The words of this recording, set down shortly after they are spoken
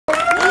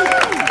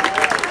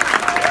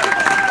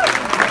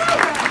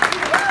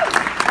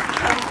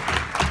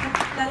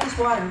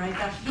daughter,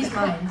 right? He's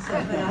mine.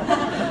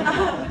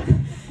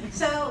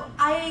 So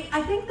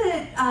I think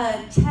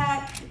that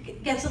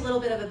tech gets a little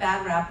bit of a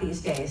bad rap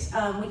these days.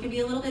 We can be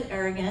a little bit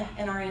arrogant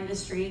in our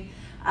industry.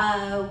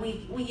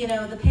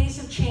 The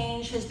pace of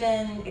change has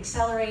been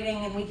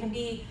accelerating, and we can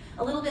be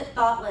a little bit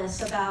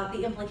thoughtless about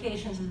the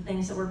implications of the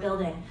things that we're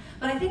building.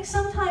 But I think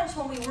sometimes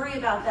when we worry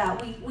about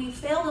that, we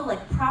fail to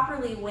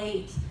properly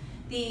weight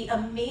the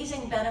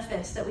amazing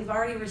benefits that we've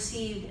already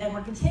received and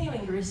we're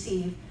continuing to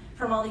receive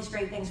from all these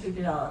great things we've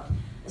developed,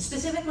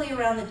 specifically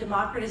around the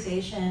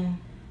democratization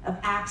of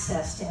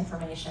access to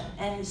information.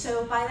 And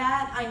so by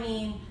that, I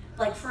mean,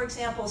 for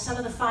example, some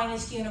of the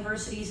finest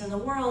universities in the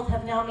world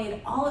have now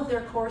made all of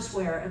their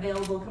courseware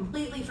available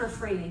completely for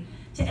free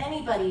to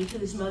anybody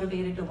who's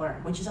motivated to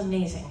learn, which is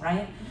amazing,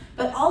 right?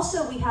 But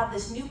also we have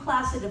this new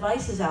class of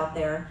devices out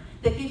there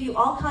that give you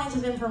all kinds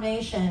of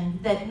information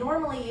that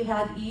normally you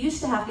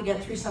used to have to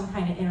get through some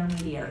kind of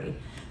intermediary.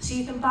 So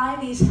you can buy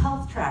these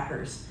health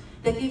trackers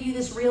that give you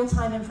this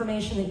real-time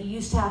information that you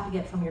used to have to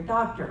get from your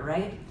doctor,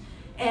 right?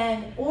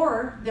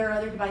 Or there are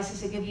other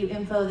devices that give you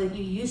info that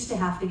you used to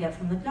have to get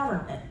from the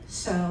government.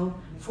 So,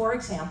 for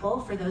example,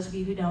 for those of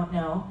you who don't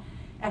know,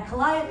 at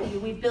Calliope,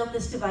 we've built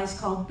this device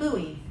called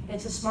Buoy.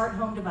 It's a smart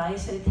home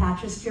device that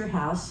attaches to your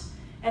house,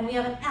 and we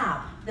have an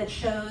app that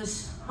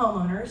shows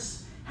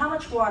homeowners how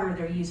much water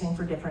they're using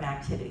for different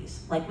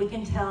activities. We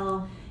can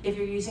tell if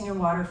you're using your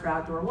water for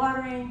outdoor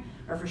watering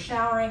or for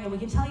showering, and we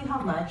can tell you how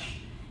much,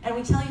 and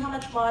we tell you how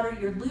much water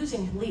you're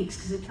losing to leaks,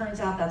 because it turns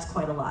out that's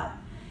quite a lot.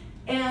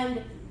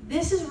 And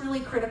this is really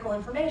critical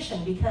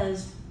information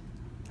because,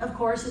 of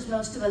course, as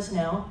most of us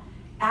know,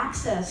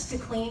 access to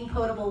clean,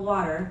 potable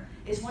water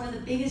is one of the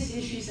biggest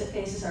issues that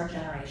faces our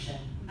generation,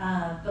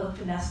 both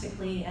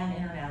domestically and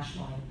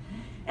internationally.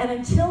 And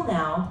until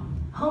now,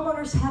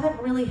 homeowners haven't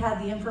really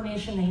had the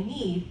information they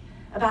need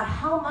about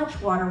how much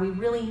water we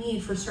really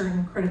need for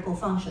certain critical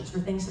functions, for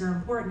things that are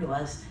important to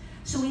us.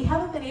 So we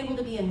haven't been able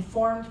to be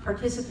informed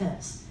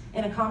participants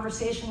in a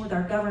conversation with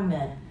our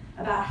government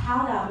about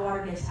how that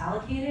water gets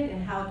allocated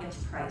and how it gets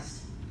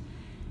priced.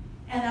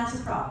 And that's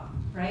a problem,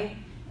 right?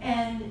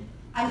 And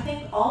I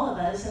think all of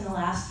us in the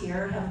last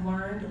year have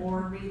learned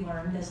or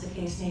relearned, as the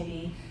case may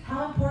be,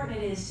 how important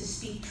it is to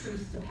speak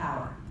truth to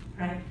power,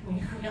 right? Can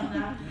we agree on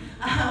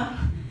that?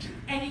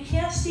 And you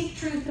can't speak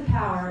truth to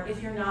power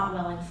if you're not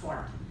well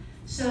informed.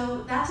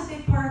 So that's a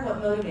big part of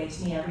what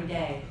motivates me every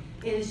day,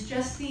 is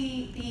just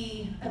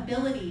the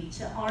ability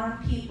to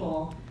arm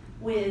people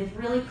with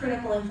really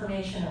critical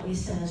information, at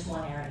least in this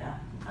one area.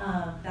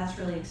 That's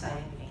really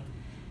exciting to me.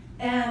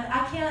 And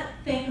I can't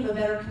think of a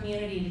better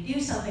community to do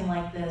something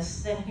like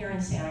this than here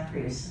in Santa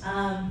Cruz.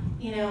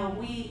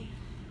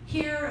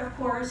 Here, of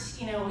course,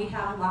 we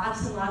have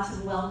lots and lots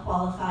of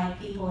well-qualified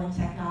people in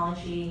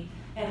technology,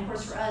 and of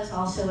course for us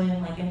also in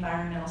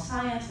environmental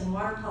science and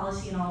water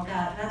policy and all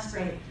that, and that's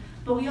great.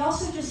 But we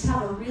also just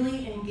have a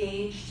really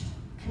engaged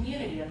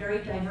community, a very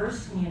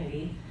diverse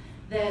community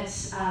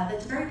that's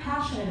very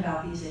passionate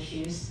about these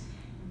issues,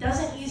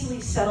 doesn't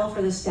easily settle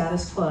for the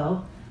status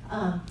quo.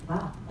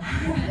 Wow.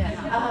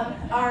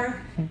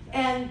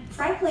 And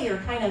frankly are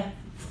kind of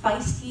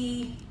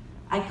feisty,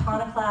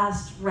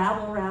 iconoclast,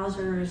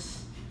 rabble-rousers,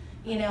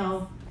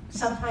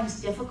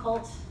 sometimes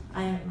difficult.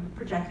 I'm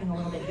projecting a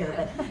little bit here,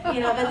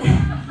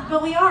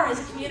 but we are as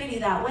a community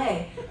that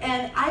way.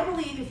 And I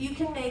believe if you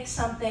can make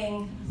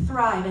something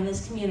thrive in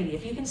this community,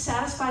 if you can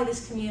satisfy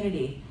this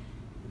community,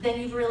 then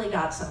you've really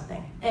got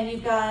something. And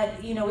we've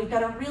got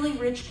a really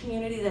rich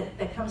community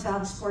that comes out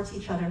and supports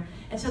each other.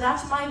 And so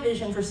that's my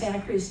vision for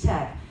Santa Cruz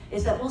Tech,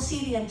 is that we'll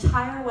see the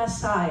entire West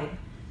Side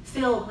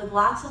filled with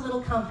lots of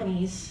little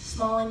companies,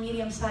 small and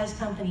medium-sized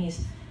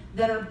companies,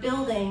 that are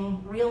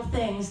building real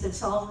things that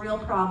solve real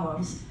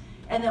problems.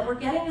 And that we're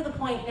getting to the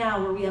point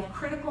now where we have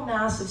critical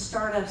mass of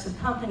startups, of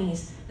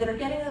companies that are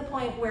getting to the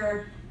point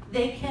where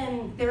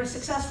they're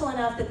successful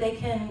enough that they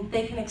can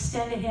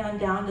extend a hand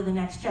down to the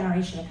next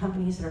generation of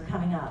companies that are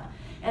coming up.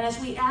 And as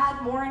we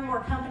add more and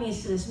more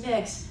companies to this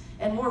mix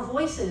and more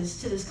voices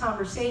to this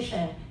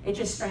conversation, it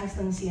just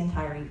strengthens the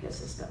entire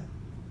ecosystem.